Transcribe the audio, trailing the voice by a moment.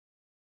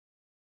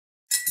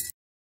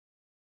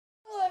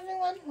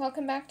everyone,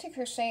 welcome back to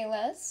Crochet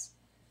Les.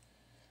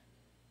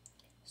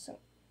 So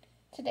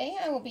today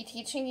I will be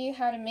teaching you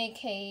how to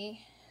make a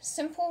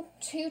simple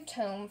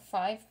two-tone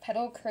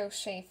 5-petal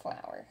crochet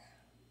flower.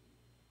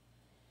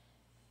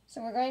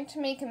 So we're going to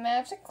make a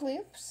magic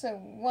loop, so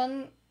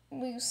one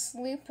loose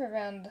loop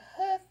around the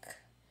hook,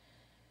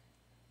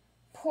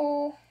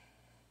 pull,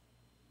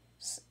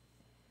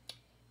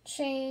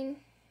 chain,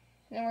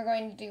 and then we're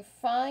going to do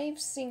 5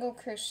 single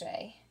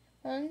crochet.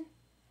 1,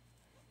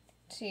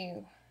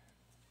 2,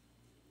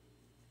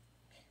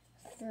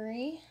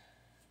 3,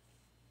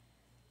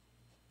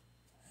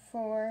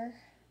 4,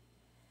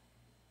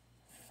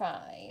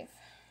 5.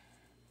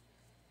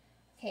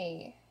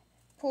 Okay,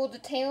 pull the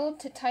tail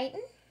to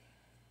tighten.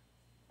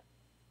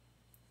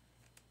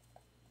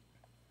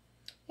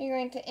 You're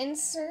going to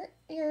insert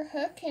your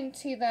hook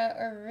into that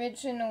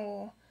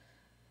original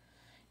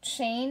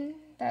chain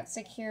that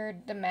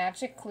secured the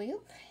magic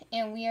loop,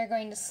 and we are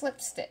going to slip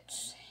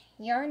stitch.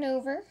 Yarn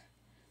over,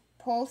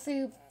 pull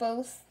through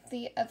both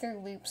the other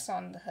loops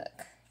on the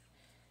hook.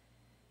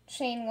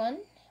 Chain 1,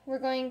 we're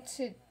going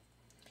to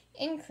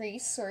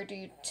increase or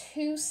do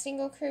 2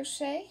 single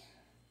crochet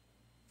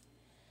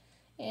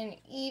in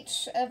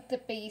each of the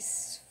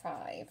base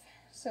 5.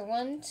 So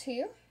 1,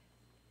 2,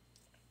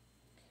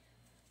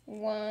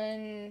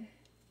 1,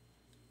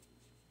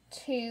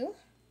 2,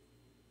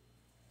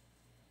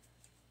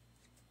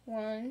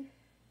 1,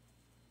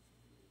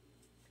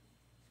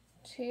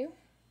 2,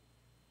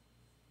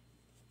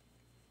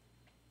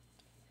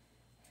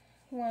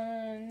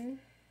 1,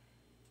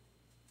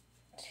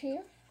 2,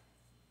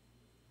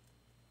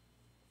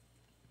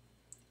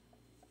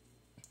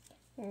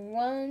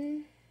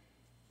 1,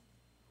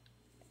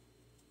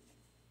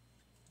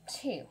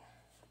 2.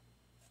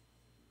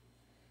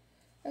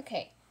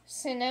 Okay,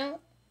 so now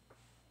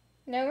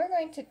we're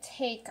going to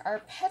take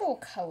our petal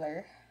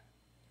color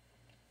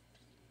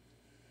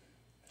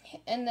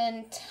and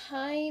then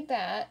tie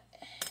that.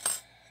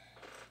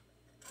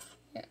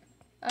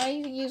 I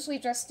usually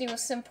just do a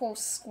simple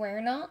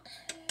square knot,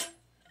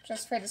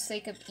 just for the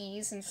sake of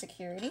ease and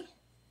security.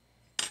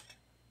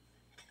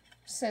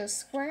 So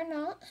square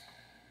knot,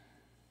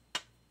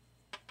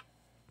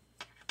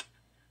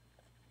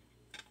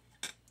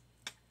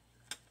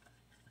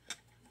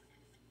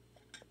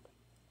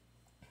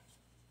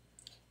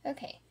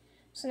 okay,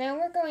 so now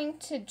we're going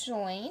to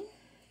join.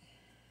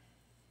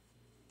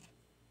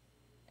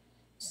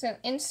 So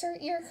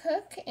insert your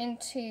hook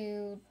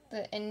into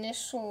the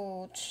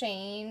initial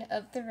chain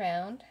of the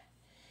round,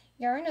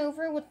 yarn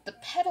over with the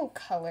petal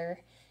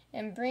color,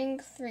 and bring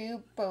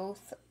through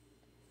both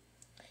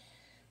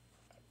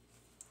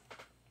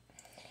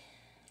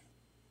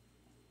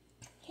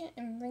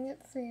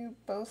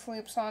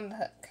loops on the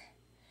hook.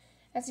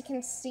 As you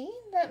can see,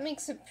 that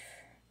makes a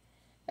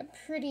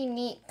pretty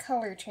neat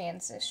color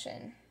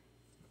transition.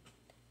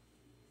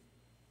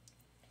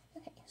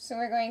 Okay, so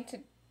we're going to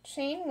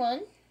chain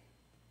 1.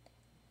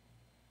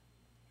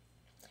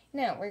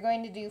 Now we're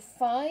going to do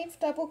 5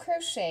 double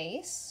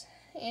crochets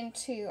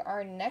into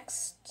our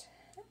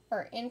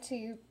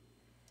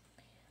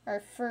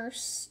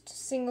first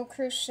single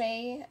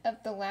crochet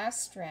of the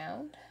last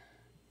round.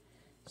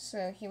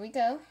 So here we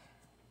go.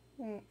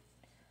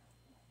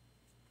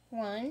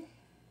 1,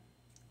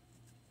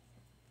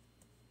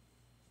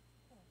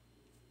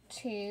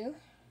 2,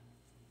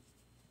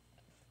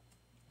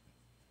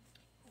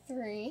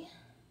 3,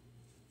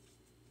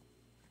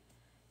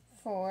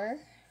 4,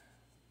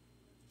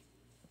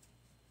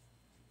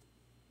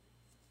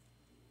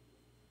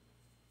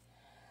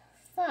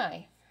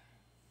 5.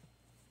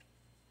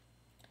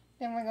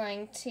 Then we're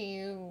going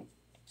to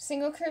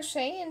single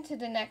crochet into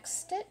the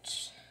next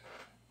stitch,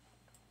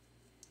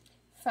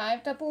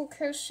 5 double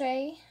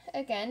crochet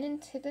again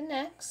into the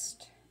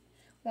next.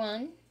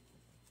 1,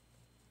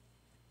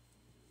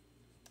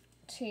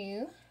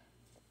 2,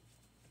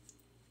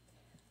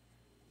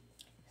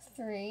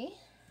 3,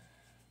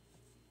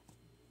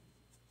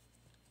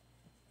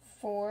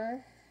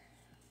 4,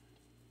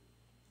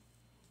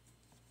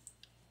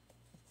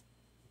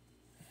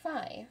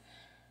 5.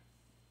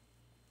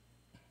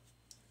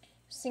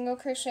 Single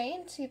crochet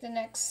into the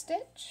next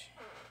stitch.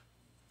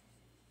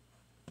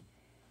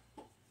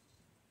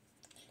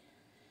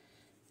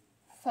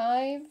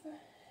 5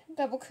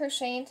 double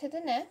crochet into the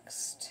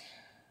next.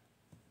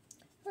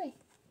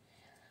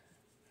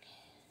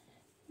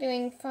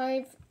 Doing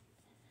 5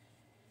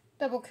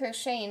 double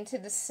crochet into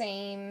the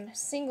same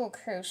single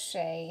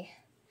crochet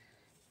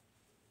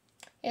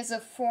is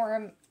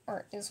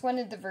one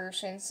of the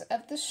versions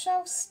of the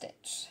shell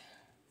stitch.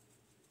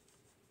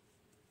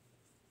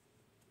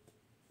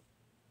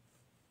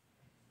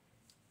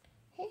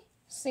 Okay,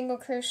 single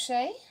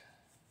crochet,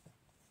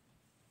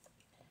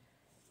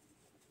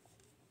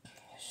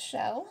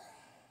 shell,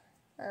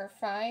 or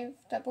 5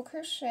 double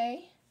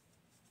crochet,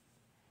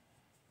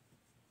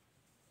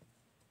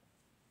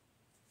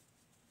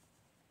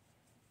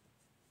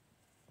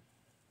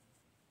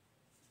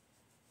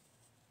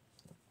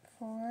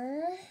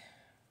 4,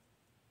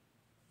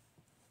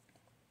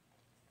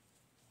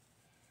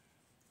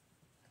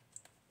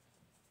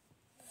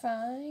 5, 5.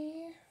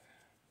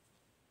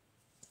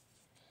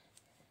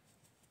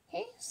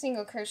 Okay,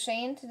 single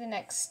crochet into the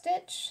next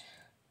stitch,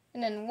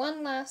 and then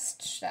one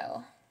last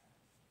shell.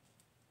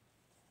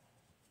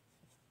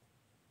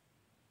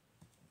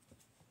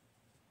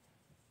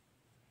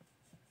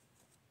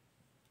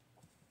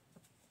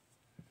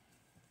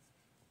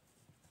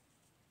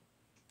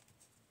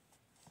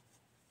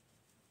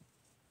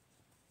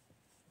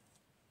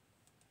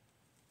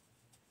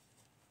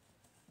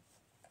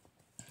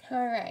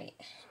 Alright,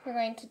 we're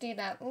going to do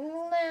that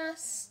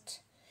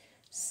last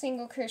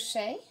single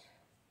crochet,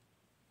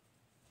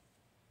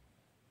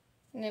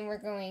 and then we're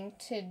going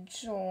to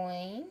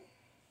join.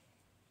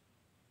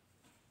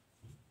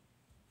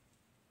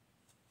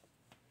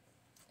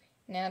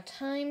 Now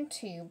time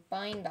to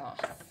bind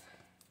off.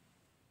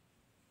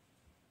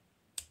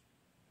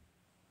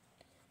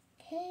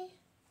 Okay.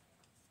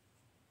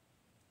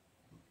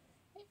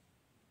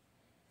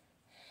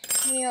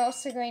 We're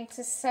also going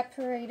to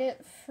separate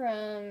it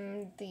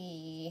from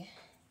the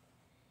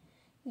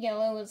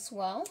yellow as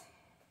well.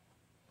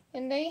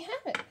 And there you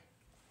have it.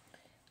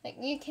 Like,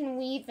 you can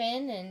weave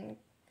in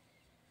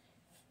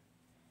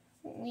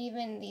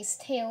these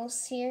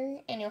tails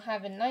here, and you'll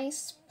have a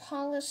nice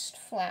polished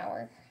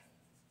flower.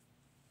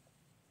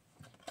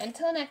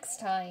 Until next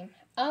time,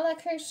 a la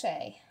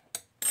crochet.